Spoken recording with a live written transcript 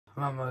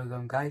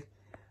Welcome guys,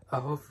 I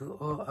hope you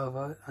all are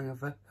well and a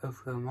very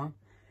healthy month.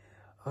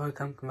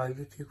 Welcome to my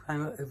YouTube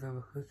channel, Ibrahim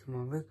Official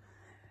Mehmood,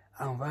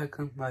 and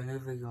welcome to my new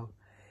video.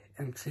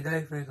 In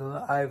today's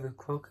video, I will be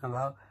talking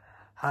about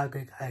how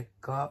did I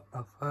got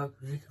my first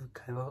YouTube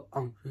channel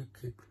on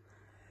YouTube.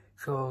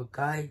 So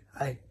guys,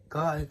 I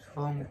got it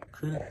from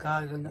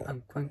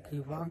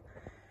 2021,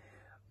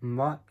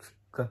 March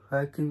the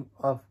 13th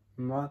of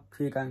March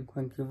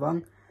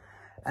 2021,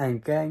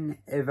 and then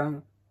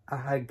even I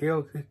had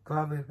zero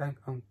subscribers went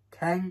from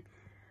 10,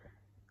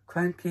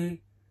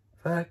 20,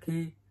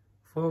 30,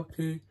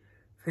 40,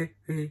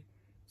 50,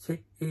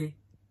 60,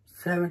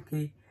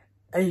 70,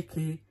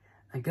 80,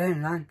 and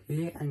then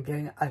 90, and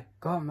then I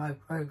got my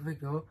first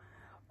video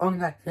on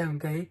that same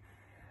day,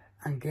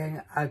 and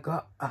then I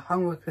got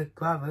 100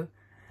 subscribers,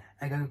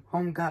 and then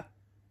from that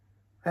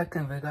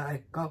second video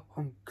I got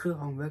from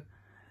 200,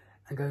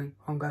 and then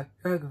from that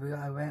third video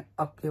I went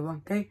up to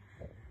 1K,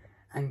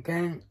 and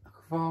then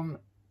from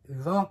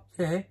last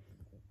year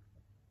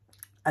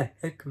I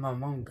said to my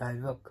mom, guys,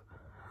 look,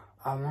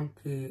 I want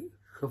to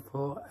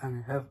support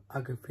and help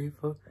other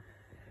people,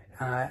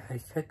 and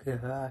I said to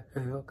her, I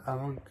said, look, I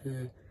want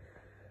to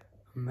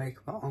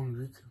make my own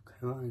YouTube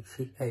channel, and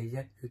she said,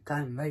 yes, you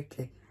can make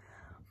it,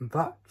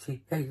 but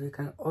she said you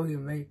can only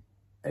make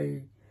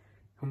a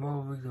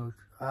small video.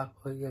 So I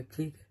thought, yeah,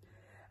 she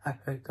I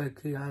said, go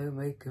see how to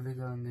make a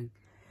video, and then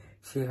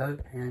she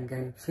helped me, and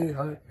then she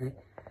helped me,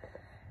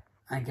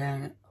 and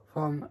then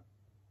from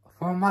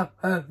my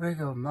first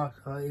video,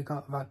 it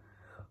got about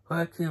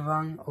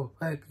 31 or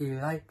 30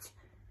 likes,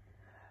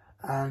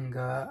 and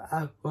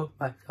I thought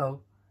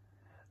myself,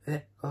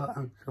 let's go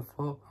and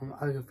support from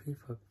other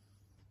people.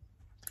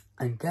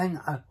 And then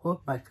I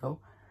thought myself,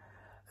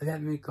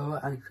 let me go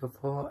and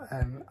support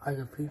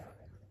other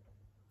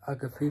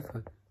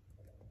people.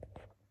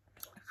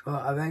 So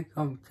I went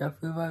from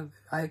Jeffrey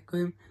ice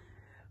cream,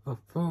 with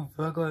full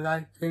burger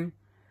ice cream,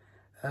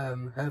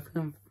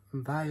 helping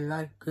buy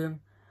ice cream,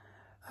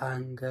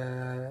 and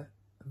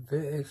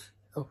British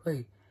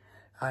free,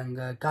 and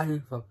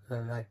dining for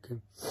ice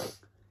cream.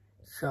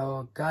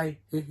 So guys,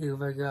 this is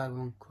what I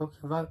want to talk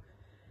about.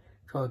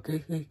 So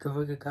this is the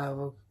video I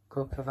will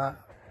talk about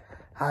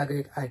how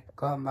did I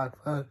got my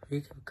first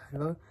YouTube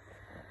channel.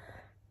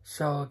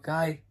 So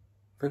guys,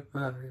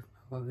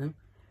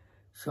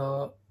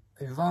 so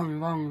a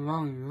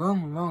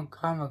long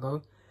time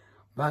ago,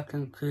 back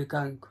in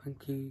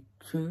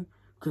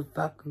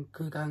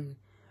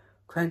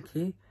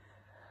 2020,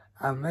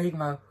 I made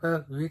my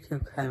first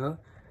YouTube channel,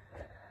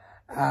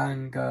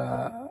 and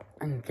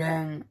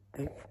then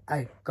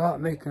I got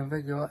making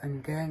video,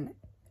 and then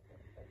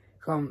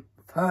from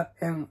first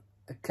in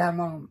a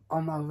camera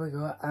on my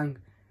video, and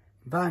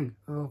bang,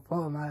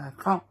 report my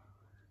account,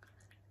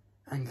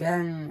 and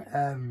then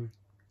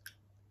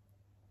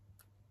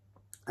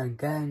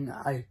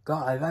I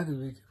got another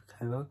YouTube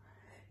channel,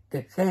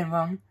 the same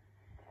one,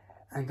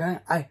 and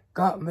then I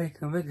got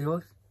making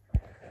videos,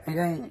 and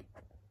then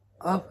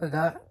after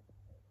that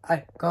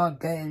I got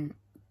getting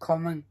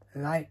comment,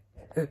 like,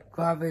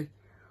 subscribers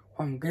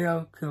from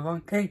 0 to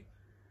 1K.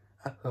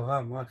 After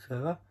one,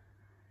 mashallah,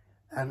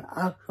 and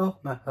I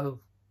thought myself,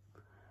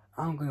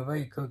 I'm doing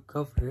very good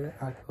here.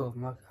 I thought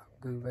myself,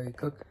 I'm doing very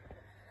good.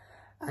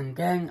 And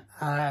then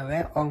I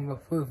went on the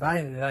full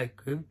value live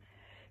stream.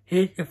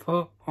 Here's the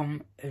thought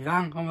from a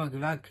long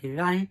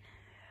line,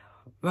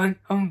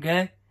 went from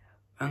there,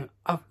 and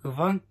up to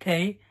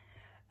 1K,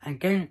 and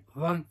then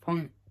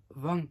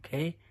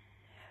 1.1K,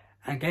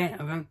 and then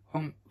I went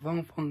from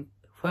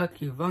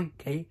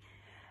 1.31K,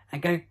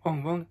 and then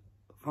from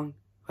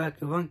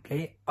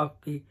 1.31K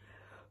up to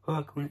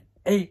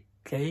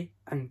 4.8K,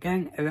 and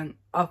then I went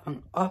up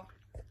and up,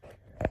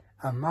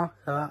 and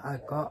after I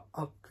got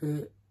up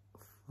to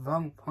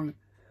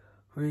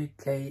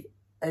 1.3K,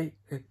 8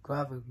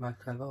 subscribers,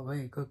 mashallah,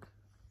 very good.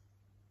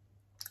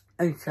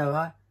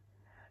 Inshallah,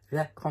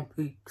 let's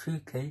complete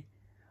 2K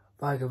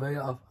by the way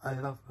of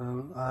Allah,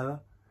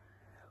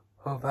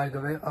 by the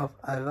way of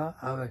Allah,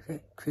 I will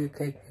hit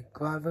 2K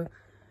subscribers.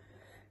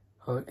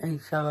 So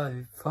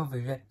inshallah,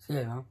 probably next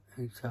year,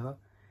 inshallah.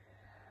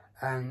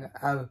 And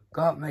I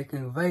got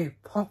making very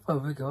proper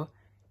video,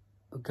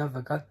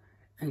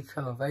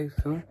 inshallah, very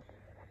soon.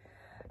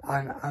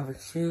 And I will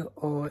see you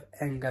all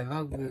in the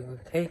vlog. We will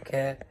take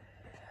care.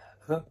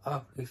 Look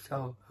after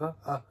yourself, look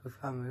after your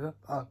family, look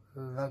after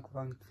your loved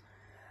ones,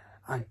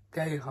 and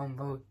stay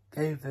humble,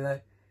 stay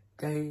blessed,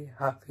 stay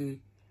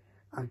happy,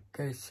 and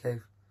stay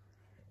safe.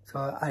 So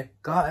I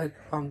got it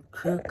from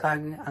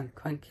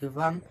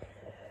 2021,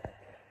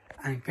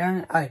 and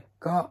then I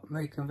got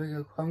making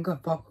videos from the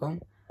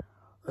bottom,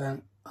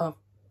 went up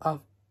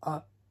to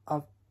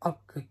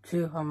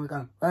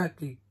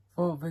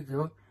 234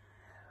 videos,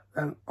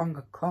 went on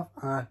the top,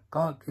 and I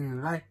got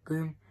in live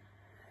stream,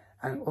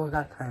 and all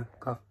that kind of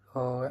stuff.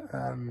 So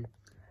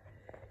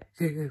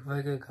this is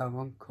video I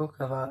want to talk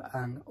about,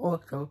 and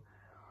also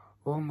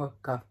one more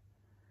stuff.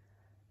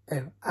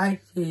 If I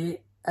see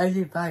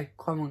anybody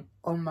comment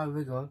on my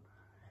video,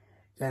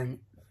 then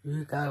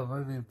you guys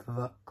will be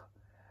blocked.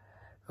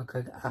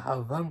 because I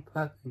have one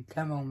person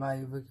came on my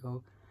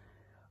video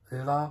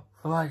last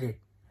Friday.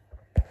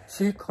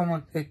 She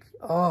commented,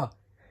 oh,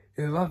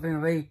 you have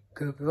been very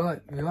good,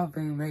 you have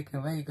been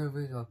making very good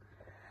videos.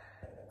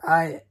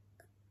 I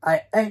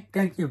ain't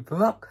going to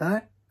block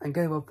her and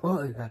get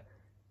reported her.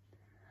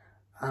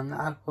 And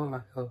I thought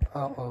myself,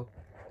 uh-oh,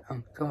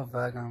 I'm so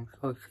bad, I'm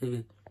so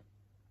silly.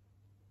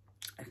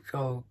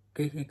 So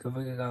this is the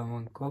video that I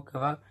want to talk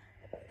about.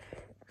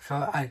 So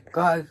I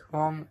got it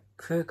from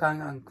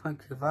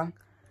 2021,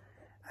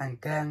 and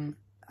then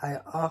I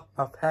asked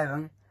my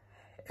parents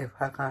if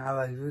I can have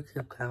a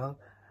YouTube channel,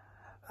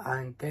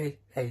 and they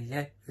said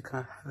yes, you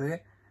can have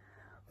it,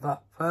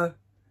 but first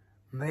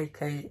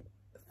make a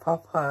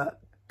proper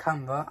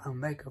camera and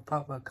make a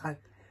proper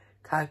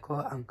title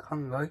and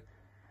camera.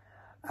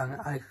 And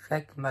I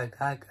said to my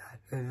dad, I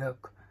said,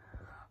 look,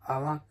 I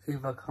want to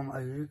become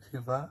a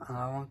YouTuber and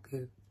I want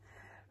to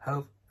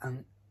help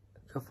and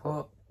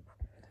support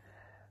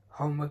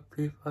homeless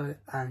people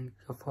and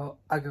support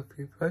other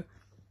people.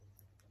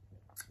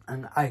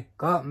 And I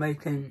got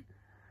making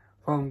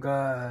from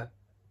the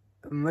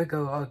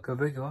middle of the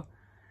video.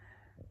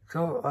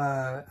 So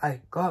I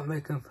got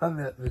making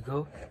family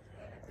video,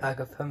 like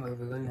a family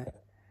video.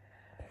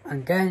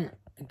 And then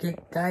this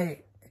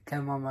guy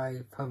came on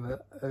my family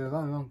a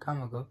long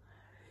time ago.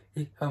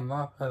 He said,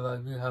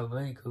 Martha, you have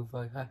very good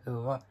voice. I said,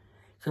 what?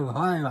 So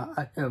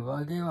I said,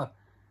 what do you want?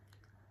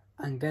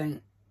 And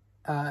then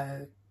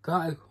I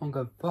got it from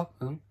the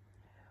bottom,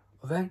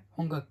 then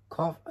from the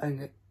top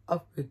and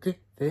up to this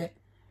bit,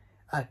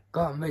 I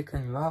got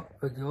making love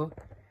videos,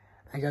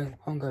 and then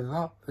from the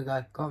love video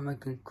I got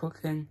making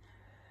cooking,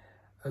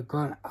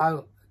 going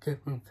out,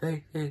 different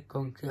places,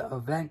 going to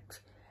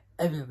events,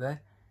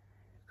 everywhere.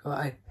 So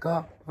I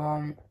got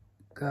from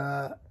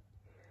the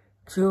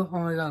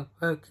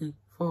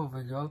 234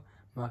 video,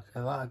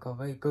 mashallah, I got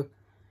very good.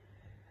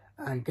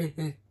 And this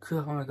is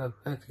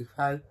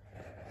 235.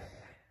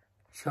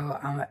 So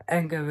I'm gonna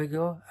end the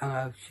video and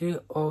I'll see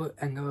you all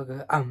in the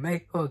video. And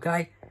make sure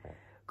guys,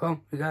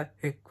 don't forget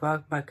to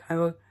subscribe my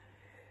channel,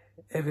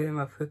 Ibrahim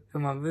Official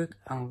Mehmood,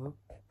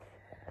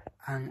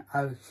 and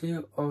I'll see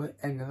you all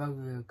in the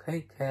video.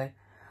 Take care,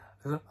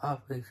 look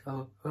after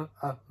yourself, look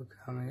after the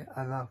family,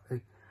 I love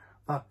you.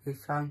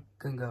 Pakistan,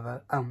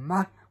 Zindabad, and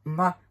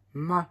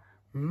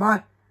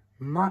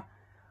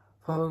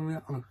follow me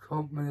on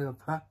social media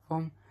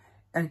platform,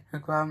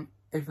 Instagram,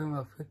 Ibrahim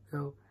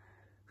Official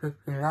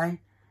 59,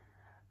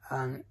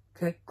 and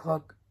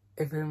TikTok,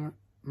 Ibrahim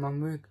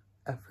Mehmood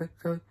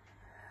Official,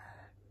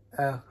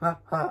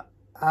 Snapchat,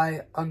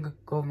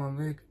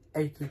 I_Mehmood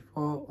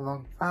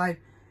 8415,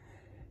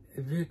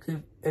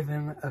 YouTube,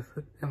 Ibrahim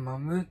Official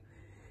Mehmood.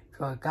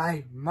 So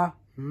guys,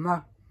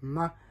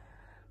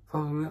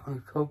 follow me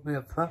on social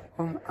media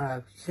platform, and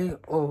I'll see you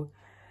all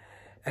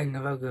in the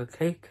video.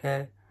 Take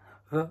care,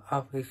 look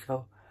after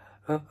yourself,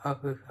 look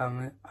after your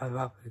family, I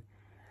love you.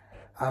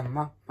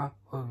 And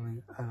follow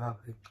me, I love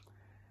you.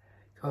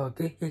 So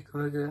this is the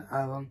video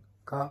I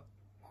got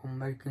from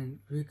making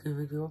YouTube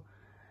video,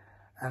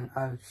 and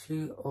I'll see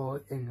you all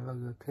in the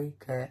video. Take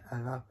care, I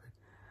love you.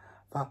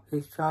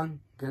 Pakistan,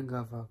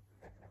 Zindabad.